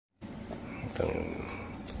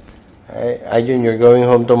Ayun, you're going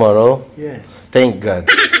home tomorrow? Yes. Thank God.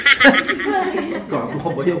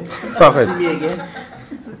 Gago ba yun? Bakit?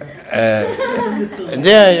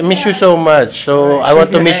 Hindi, I miss you so much. So, I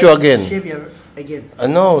want to miss you again. Shave your again.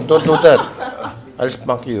 No, don't do that. I'll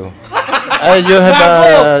spank you. You have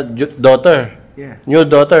a daughter. Yeah. New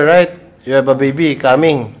daughter, right? You have a baby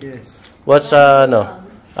coming. Yes. What's, I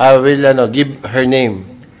will, give her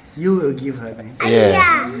name. You will give her name. Yeah.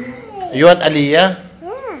 You want Aliyah?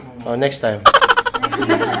 Oh, next time.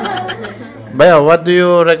 Bayaw, what do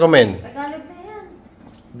you recommend?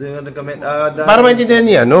 Do you recommend? Para maintindihan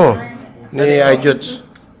niya, no? Ni iJuts.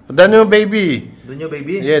 The new baby. The new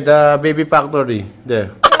baby? Yeah, the baby factory.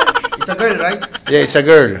 There. It's a girl, right? Yeah, it's a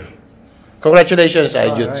girl. Congratulations,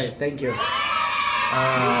 iJuts. Alright, thank you.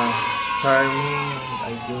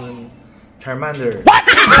 Charming, Charmander. What?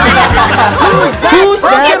 Who's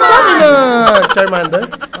that? Charmander?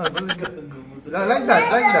 Like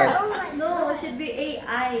that. No, it should be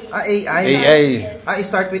AI. AI. AI. I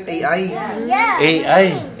start with AI. Yeah.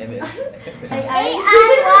 AI. AI.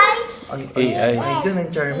 AI. Ay, yun ang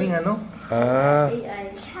charming, ano?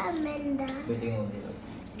 AI.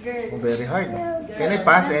 Oh, very hard. Can I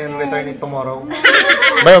pass and return it tomorrow?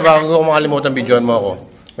 Bayaw, baka ko makalimutan videoan mo ako.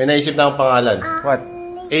 May naisip na akong pangalan. What?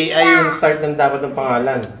 AI yung start ng dapat ng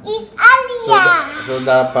pangalan. It's Aliyah. So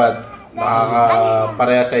dapat,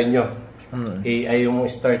 pareha sa inyo. AI yung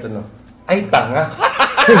start, ano? Ay, tanga!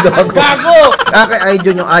 Gago! Kay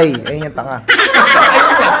Jun yung I. Ayun yung tanga.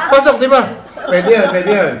 Pasok, di ba? Pwede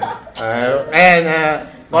yun. Ayan,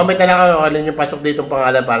 comment na lang kayo kung alin yung pasok dito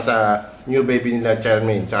pangalan para sa new baby nila,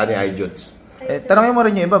 Charmaine, sa ni iJuts. Tanongin mo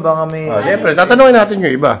rin yung iba, baka may... Siyempre, tatanungin natin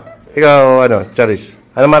yung iba. Ikaw, Charis,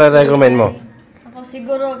 ano marirecommend mo? Ako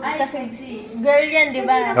siguro, kasi girl yan, di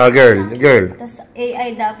ba? Girl. Tapos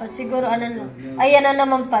AI dapat. Siguro ayan na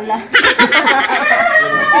naman pala.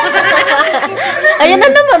 Ayan na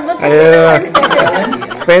naman.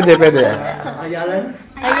 Pwede.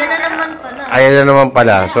 Ayan na naman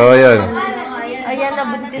pala. So, yun. Ayan na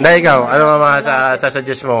buntis. Na ikaw, ano mga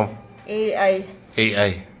sasuggest mo? AI.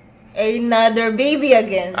 AI. Another baby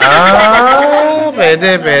again.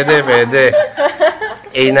 Pwede.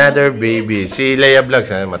 Another baby. Si Leia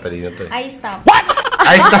Vlogs, matalino to. I stop. What?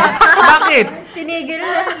 I stop? Bakit? Tinigil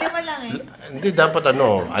na. 5 lang eh. Hindi, dapat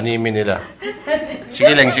anime nila.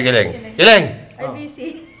 Sige lang. Kileng!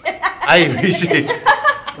 IBC.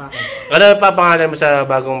 Ano papangalan mo sa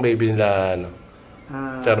bagong baby nila,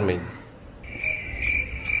 Charmaine?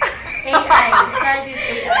 AI. Start with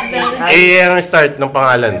AI. AI ang start ng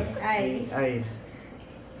pangalan.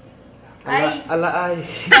 Alaay.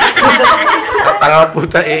 Tanga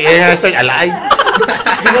puta, AI ang start, alaay.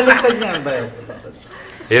 Binaliktad niya ba?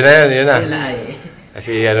 Yun na.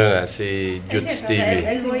 Si Juts TV.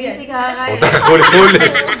 Busy ka. Puta, huli.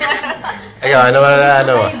 Ikaw, ano?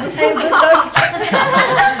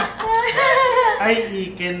 Ay,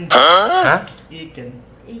 Iken. Ha? Iken.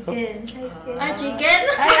 Chicken?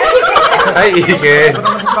 Ay, Iken. Ano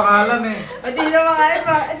naman sa pangalan eh? Hindi naman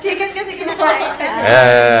pa. Chicken kasi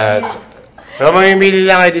kinakain. So, mamimili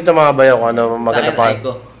lang kayo dito mga bayaw kung ano maganda pa.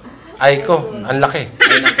 Aiko. Ang laki.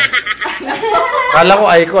 Kala ko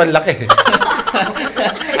Aiko, ang laki.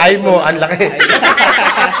 Ay mo, ang laki.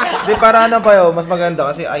 Di, para mas maganda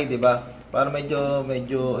kasi ay, di ba? Para medyo,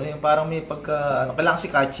 parang may pagka, kailangan si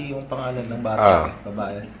Kachi yung pangalan ng bata.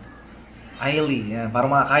 Babae. Ailey, yan. Parang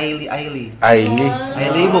mga Ailey.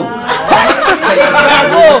 Ailibog.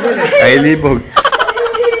 Ailibog.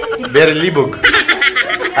 Very libog.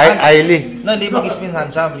 Ailey. No, libog is mean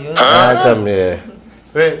handsome, yun. Handsome, yeah.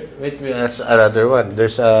 Wait, that's another one.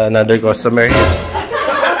 There's another customer here.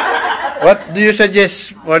 What do you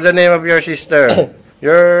suggest for the name of your sister?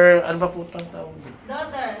 Your, ano ba putang tawag?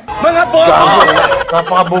 Daughter. Mga boto!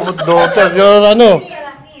 Napakabubot daughter. Your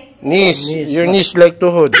niece. Your niece like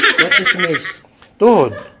tuhod. What is niece?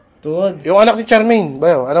 Tuhod. Tuhod? Yung anak ni Charmaine.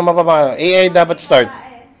 Bayo, anong mapapanga? AI dapat start.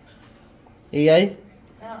 AI?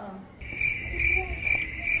 Oo.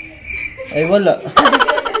 Ay, wala.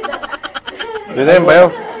 Yun na yun, Bayo.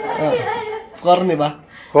 Corny ba?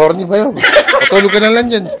 Corny, Bayo. Patulog ka na lang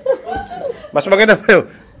dyan. Mas maganda, Bayo.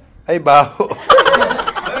 Ay, baho.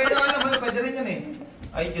 Ay, pwede rin yan eh.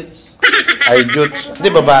 iJuts. iJuts. Hindi,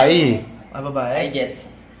 babae. Babae? iJuts.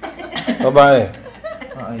 Babae.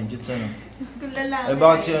 iJuts Ay,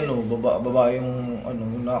 bakit si babae yung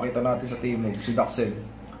yung nakita natin sa Timog, si Daxel.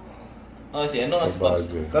 Si si Pops.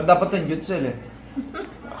 Pero dapat yung Jutsel eh.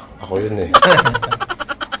 Ako yun eh.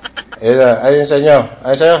 Ayun sa inyo.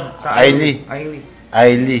 Ayun sa'yo?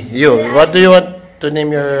 Ailey. You, what do you want to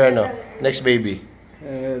name your next baby?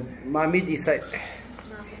 Mommy decide.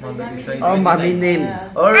 Oh, mommy name.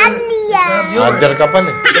 Or Under ka pa eh.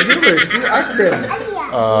 the viewers, you ask them.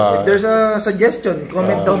 If there's a suggestion,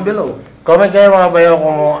 comment down below. Comment kayo mga bayo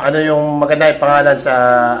kung ano yung maganda ipangalan sa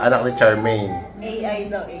anak ni Charmaine. AI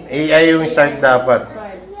daw. AI yung start dapat.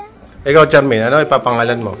 Ikaw Charmaine, ano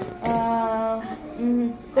ipapangalan mo?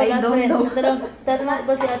 I don't know. Tatanong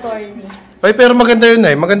ba si attorney? Ay, pero maganda yun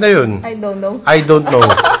eh. Maganda yun. I don't know. I don't know.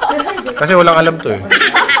 Kasi walang alam to eh.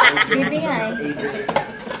 Bibi nga eh.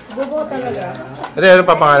 Bobo talaga. Ate, ano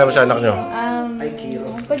papangalan mo sa anak nyo?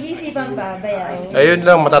 Pag-iisipan pa, bayaw. Ayun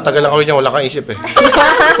lang, matatagal ako niya. Wala kang isip eh.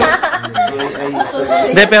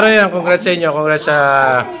 Hindi, pero yan. Congrats sa inyo. Congrats sa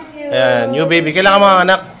new baby. Kailan ka mga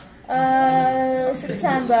anak?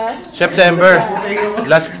 September.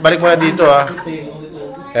 Last, balik mo na dito ha.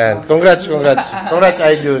 Yan. Congrats. Congrats,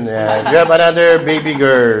 Aijun. Yan. You have another baby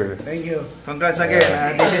girl. Thank you. Congrats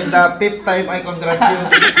again. This is the 5th time I congrats you.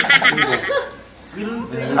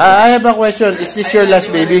 I have a question. Is this your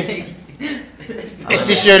last baby? Is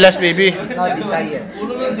this your last baby? Not decided.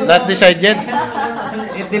 Not decided yet?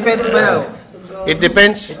 It depends ba yaw? It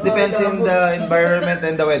depends. It depends in the environment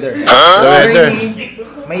and the weather. The weather. Rainy,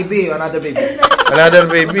 maybe another baby. Another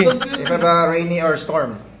baby. If ever rainy or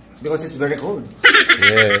storm, because it's very cold.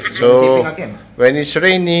 Yeah. So, Sipping again. when it's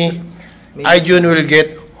rainy, Aijun will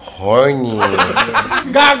get horny.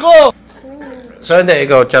 Gago! So, hindi.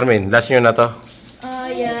 Ikaw, Charmaine. Last nyo na to.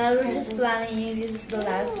 Yeah, we're just planning. This is the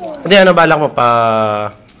last one. Hindi, ano balak mo?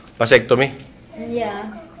 Vasectomy?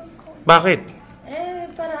 Yeah. Bakit?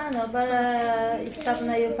 Para stop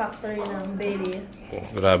na yung factory ng baby.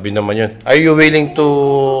 Grabe naman yun. Are you willing to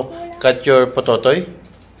cut your pototoy?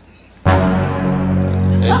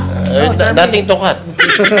 Nothing to cut.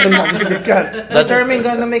 Determined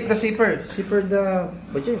gonna make the zipper. Zipper the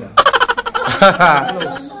vagina.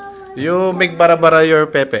 You make bara-bara your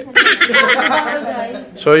pepe.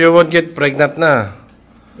 So you won't get pregnant na.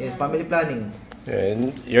 Yes, family planning.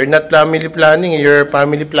 And you're not family planning, you're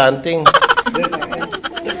family planting.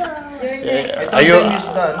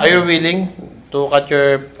 Are you willing to cut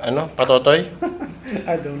your patotoy?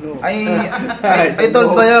 I don't know. I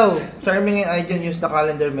told Bayaw, Charming and Aijun use the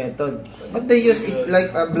calendar method. What they use is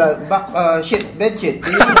like a bed sheet. They use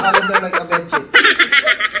the calendar like a bed sheet.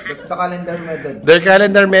 That's the calendar method. Their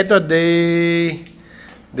calendar method,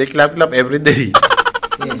 they clap every day.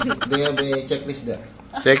 Yes, they have a checklist there.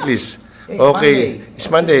 Checklist. It's Okay, it's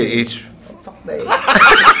Monday. It's Fuck day.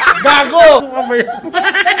 Gago!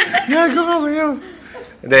 Gago ka ba yun?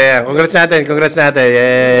 Hindi, congrats natin.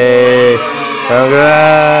 Yay!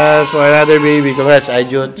 Congrats for another baby. Congrats,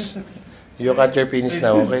 Aijun. You cut your penis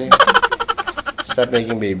now, okay? Stop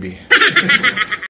making baby.